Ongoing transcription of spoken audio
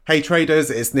Hey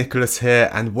traders, it's Nicholas here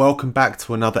and welcome back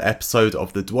to another episode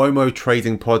of the Duomo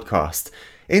Trading Podcast.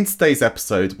 In today's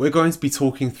episode, we're going to be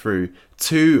talking through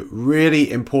two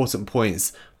really important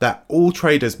points that all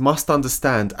traders must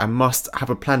understand and must have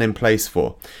a plan in place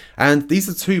for. And these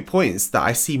are 2 points that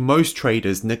I see most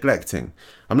traders neglecting.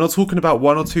 I'm not talking about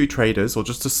 1 or 2 traders or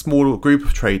just a small group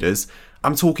of traders.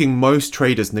 I'm talking most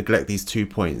traders neglect these 2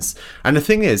 points. And the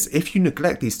thing is, if you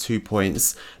neglect these 2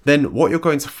 points, then what you're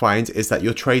going to find is that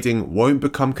your trading won't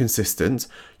become consistent.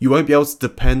 You won't be able to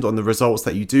depend on the results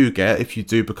that you do get if you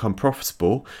do become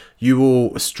profitable. You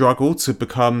will struggle to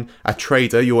become a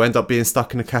trader. You'll end up being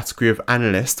stuck in a category of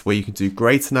analyst where you can do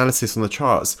great analysis on the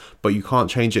charts, but you can't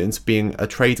change it into being a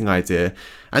trading idea.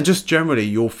 And just generally,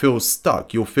 you'll feel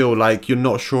stuck. You'll feel like you're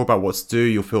not sure about what to do.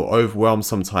 You'll feel overwhelmed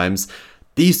sometimes.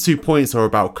 These 2 points are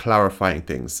about clarifying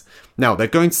things. Now, they're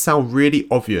going to sound really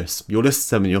obvious. You'll listen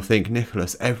to them and you'll think,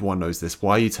 Nicholas, everyone knows this.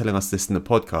 Why are you telling us this in the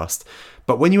podcast?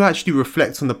 But when you actually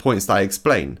reflect on the points that I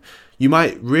explain, you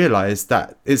might realize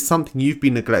that it's something you've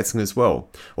been neglecting as well,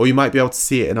 or you might be able to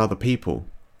see it in other people.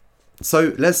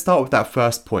 So let's start with that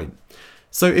first point.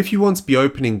 So if you want to be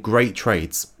opening great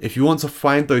trades, if you want to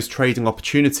find those trading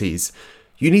opportunities,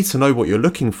 you need to know what you're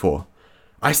looking for.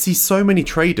 I see so many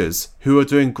traders who are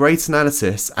doing great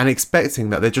analysis and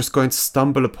expecting that they're just going to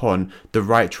stumble upon the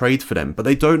right trade for them, but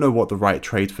they don't know what the right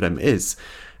trade for them is.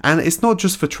 And it's not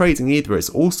just for trading either, it's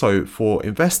also for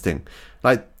investing.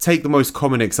 Like, take the most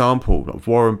common example of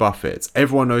Warren Buffett.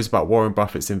 Everyone knows about Warren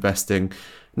Buffett's investing.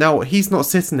 Now, he's not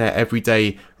sitting there every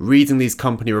day reading these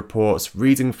company reports,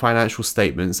 reading financial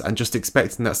statements, and just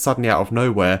expecting that suddenly out of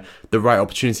nowhere, the right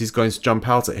opportunity is going to jump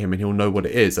out at him and he'll know what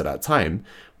it is at that time.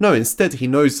 No, instead he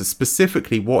knows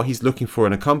specifically what he's looking for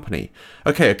in a company.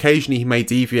 Okay, occasionally he may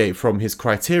deviate from his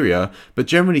criteria, but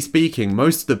generally speaking,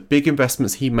 most of the big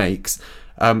investments he makes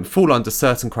fall under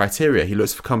certain criteria. He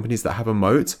looks for companies that have a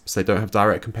moat, so they don't have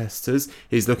direct competitors.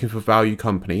 He's looking for value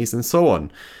companies and so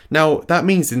on. Now, that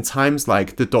means in times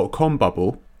like the dot-com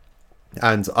bubble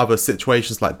and other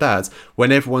situations like that,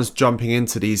 when everyone's jumping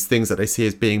into these things that they see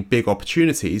as being big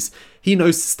opportunities, he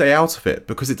knows to stay out of it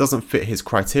because it doesn't fit his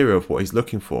criteria of what he's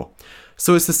looking for.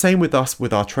 So it's the same with us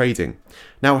with our trading.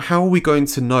 Now, how are we going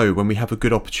to know when we have a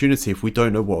good opportunity if we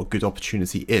don't know what a good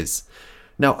opportunity is?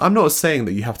 Now, I'm not saying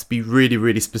that you have to be really,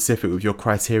 really specific with your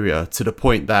criteria to the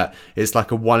point that it's like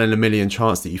a 1 in a million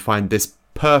chance that you find this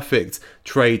perfect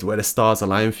trade where the stars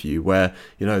align for you, where,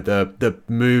 you know, the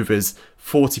move is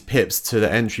 40 pips to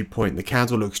the entry point, the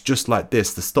candle looks just like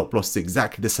this, the stop loss is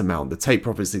exactly this amount, the take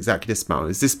profit is exactly this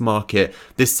amount, is this market,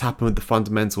 this happened with the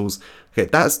fundamentals. Okay,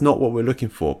 that's not what we're looking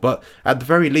for. But at the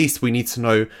very least, we need to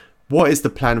know, what is the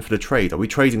plan for the trade? Are we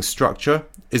trading structure?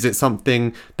 Is it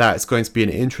something that's going to be an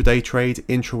intraday trade,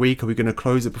 intra-week? Are we going to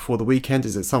close it before the weekend?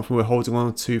 Is it something we're holding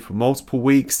on to for multiple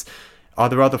weeks? Are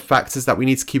there other factors that we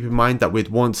need to keep in mind that we'd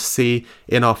want to see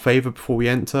in our favor before we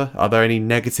enter? Are there any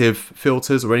negative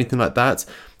filters or anything like that?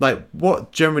 Like,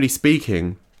 what, generally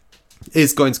speaking,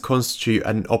 is going to constitute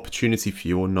an opportunity for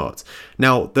you or not?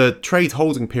 Now, the trade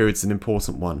holding period is an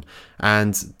important one,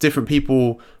 and different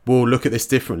people will look at this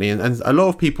differently, and a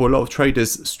lot of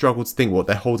traders struggle to think what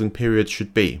their holding period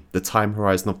should be, the time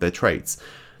horizon of their trades.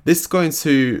 This is going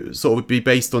to sort of be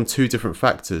based on 2 different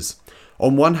factors.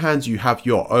 On one hand, you have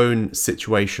your own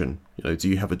situation. You know, do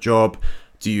you have a job?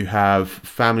 Do you have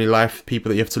family life, people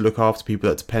that you have to look after, people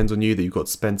that depend on you, that you've got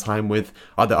to spend time with?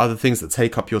 Are there other things that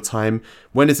take up your time?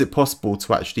 When is it possible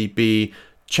to actually be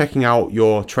checking out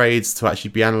your trades, to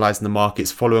actually be analysing the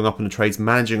markets, following up on the trades,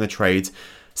 managing a trade?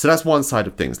 So that's one side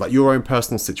of things, like your own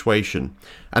personal situation.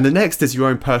 And the next is your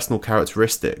own personal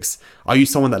characteristics. Are you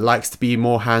someone that likes to be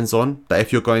more hands-on? That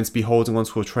if you're going to be holding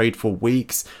onto a trade for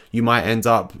weeks, you might end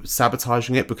up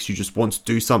sabotaging it because you just want to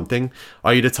do something?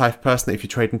 Are you the type of person that if you're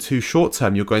trading too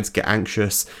short-term, you're going to get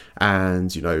anxious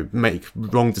and, you know, make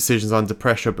wrong decisions under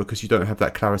pressure because you don't have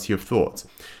that clarity of thought?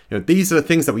 You know, these are the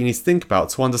things that we need to think about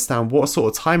to understand what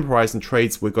sort of time horizon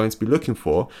trades we're going to be looking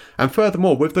for. And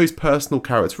furthermore, with those personal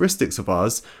characteristics of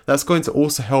ours, that's going to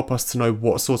also help us to know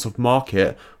what sort of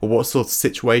market or what sort of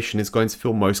situation is going to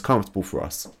feel most comfortable for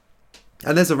us.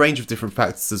 And there's a range of different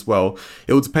factors as well.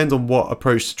 It will depend on what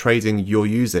approach to trading you're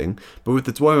using. But with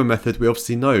the Duomo method, we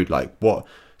obviously know like what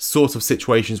sort of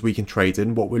situations we can trade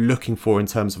in, what we're looking for in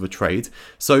terms of a trade.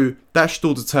 So that should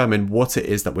all determine what it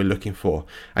is that we're looking for.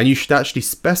 And you should actually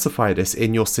specify this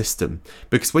in your system,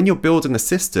 because when you're building a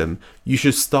system, you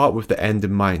should start with the end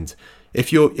in mind.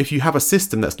 If you have a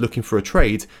system that's looking for a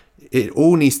trade, it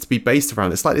all needs to be based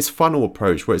around, it's like this funnel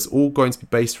approach where it's all going to be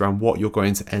based around what you're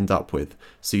going to end up with.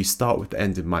 So you start with the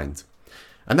end in mind.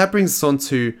 And that brings us on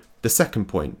to the second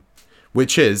point,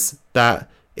 which is that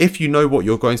if you know what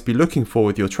you're going to be looking for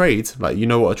with your trade, like you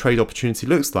know what a trade opportunity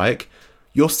looks like,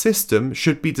 your system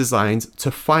should be designed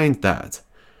to find that.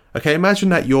 Okay, imagine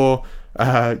that you're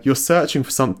searching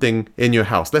for something in your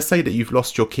house. Let's say that you've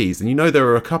lost your keys and you know there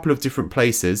are a couple of different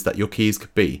places that your keys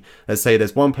could be. Let's say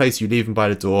there's one place you leave them by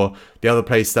the door, the other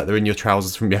place that they're in your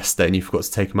trousers from yesterday and you forgot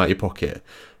to take them out of your pocket.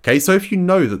 Okay, so if you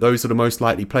know that those are the most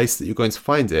likely places that you're going to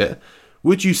find it,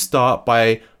 would you start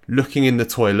by looking in the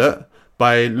toilet,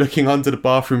 by looking under the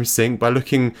bathroom sink, by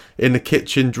looking in the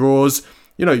kitchen drawers?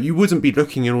 You know, you wouldn't be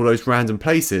looking in all those random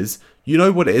places. You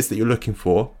know what it is that you're looking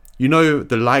for. You know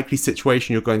the likely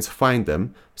situation you're going to find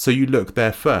them, so you look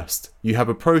there first. You have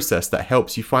a process that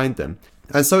helps you find them.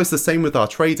 And so it's the same with our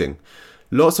trading.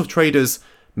 Lots of traders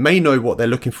may know what they're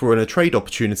looking for in a trade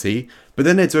opportunity, but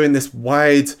then they're doing this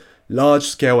wide,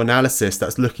 large-scale analysis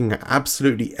that's looking at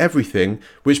absolutely everything,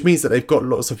 which means that they've got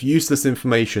lots of useless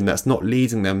information that's not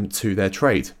leading them to their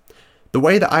trade. The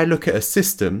way that I look at a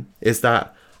system is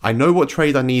that I know what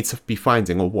trade I need to be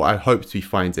finding or what I hope to be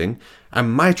finding,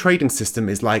 and my trading system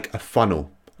is like a funnel.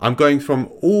 I'm going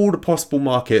from all the possible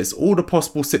markets, all the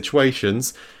possible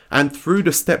situations, and through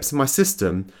the steps in my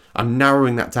system, I'm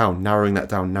narrowing that down, narrowing that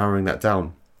down, narrowing that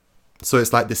down. So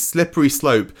it's like this slippery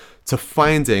slope to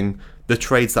finding the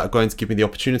trades that are going to give me the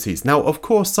opportunities. Now, of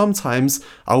course, sometimes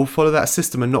I will follow that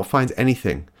system and not find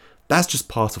anything. That's just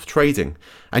part of trading.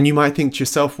 And you might think to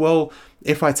yourself, well,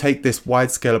 if I take this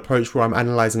wide scale approach where I'm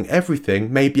analyzing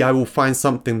everything, maybe I will find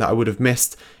something that I would have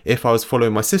missed if I was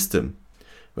following my system.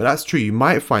 Well, that's true. You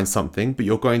might find something, but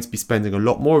you're going to be spending a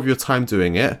lot more of your time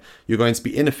doing it. You're going to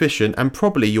be inefficient, and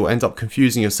probably you'll end up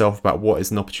confusing yourself about what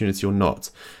is an opportunity or not.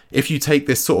 If you take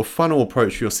this sort of funnel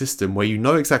approach to your system where you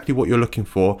know exactly what you're looking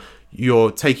for,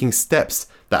 you're taking steps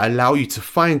that allow you to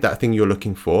find that thing you're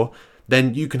looking for,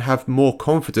 then you can have more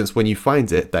confidence when you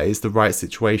find it that is the right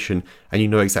situation and you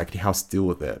know exactly how to deal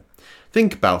with it.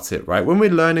 Think about it, right? When we're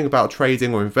learning about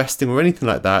trading or investing or anything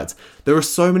like that, there are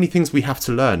so many things we have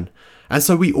to learn. And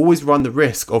so we always run the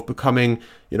risk of becoming,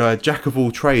 a jack of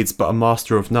all trades but a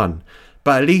master of none.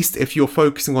 But at least if you're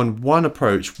focusing on one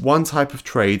approach, one type of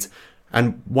trade,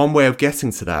 and one way of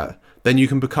getting to that, then you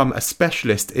can become a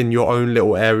specialist in your own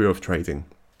little area of trading.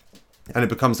 And it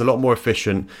becomes a lot more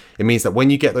efficient. It means that when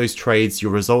you get those trades,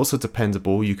 your results are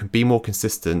dependable, you can be more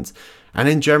consistent, and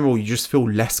in general, you just feel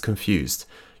less confused.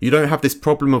 You don't have this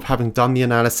problem of having done the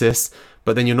analysis,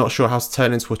 but then you're not sure how to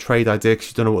turn it into a trade idea because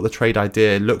you don't know what the trade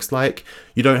idea looks like.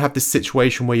 You don't have this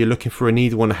situation where you're looking for a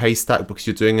needle in a haystack because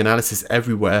you're doing analysis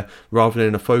everywhere rather than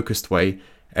in a focused way.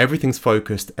 Everything's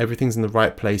focused, everything's in the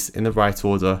right place, in the right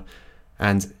order,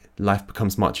 and life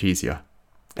becomes much easier.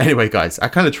 Anyway, guys, I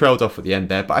kind of trailed off at the end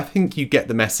there, but I think you get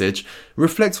the message.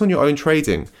 Reflect on your own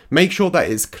trading. Make sure that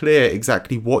it's clear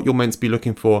exactly what you're meant to be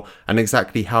looking for and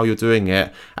exactly how you're doing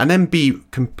it. And then be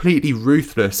completely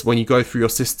ruthless when you go through your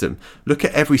system. Look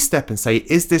at every step and say,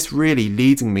 is this really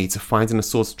leading me to finding the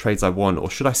sort of trades I want, or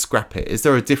should I scrap it? Is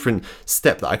there a different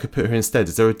step that I could put here instead?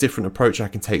 Is there a different approach I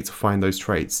can take to find those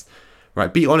trades?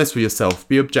 Right? Be honest with yourself.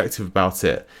 Be objective about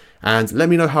it. And let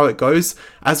me know how it goes.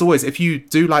 As always, if you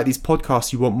do like these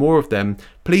podcasts, you want more of them,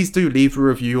 please do leave a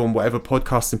review on whatever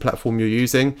podcasting platform you're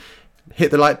using. Hit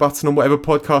the like button on whatever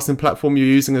podcasting platform you're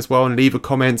using as well and leave a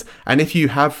comment. And if you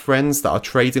have friends that are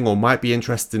trading or might be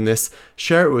interested in this,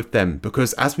 share it with them,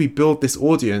 because as we build this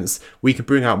audience, we can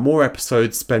bring out more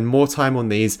episodes, spend more time on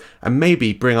these, and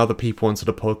maybe bring other people onto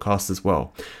the podcast as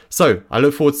well. So I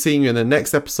look forward to seeing you in the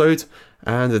next episode.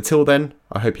 And until then,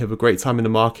 I hope you have a great time in the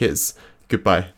markets. Goodbye.